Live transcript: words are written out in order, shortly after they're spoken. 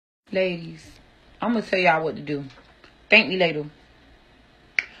Ladies, I'm going to tell y'all what to do. Thank me later.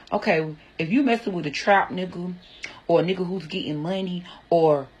 Okay, if you messing with a trap nigga, or a nigga who's getting money,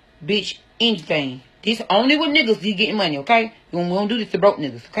 or bitch, anything. This only with niggas you getting money, okay? We don't do this to broke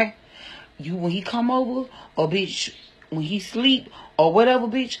niggas, okay? You, when he come over, or bitch, when he sleep, or whatever,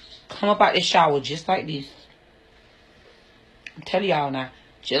 bitch, come up out the shower just like this. I'm telling y'all now.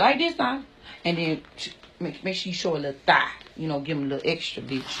 Just like this now. And then make sure you show a little thigh. You know, give him a little extra,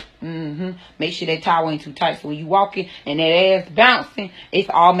 bitch. Make sure that towel ain't too tight. So when you walking and that ass bouncing, it's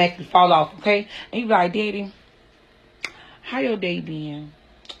automatically fall off, okay? And you like, Daddy, how your day been?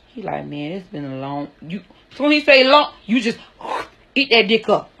 He like, man, it's been a long... So when he say long, you just eat that dick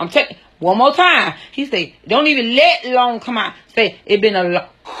up. I'm telling you, one more time. He say, don't even let long come out. Say, it been a long...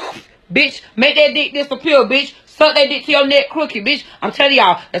 Bitch, make that dick disappear, bitch. Suck that dick to your neck crooked, bitch. I'm telling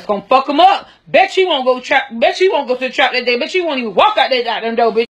y'all, that's gonna fuck him up. Bet you won't go trap. Bet you won't go to the trap that day. Bet you won't even walk out that goddamn door, bitch.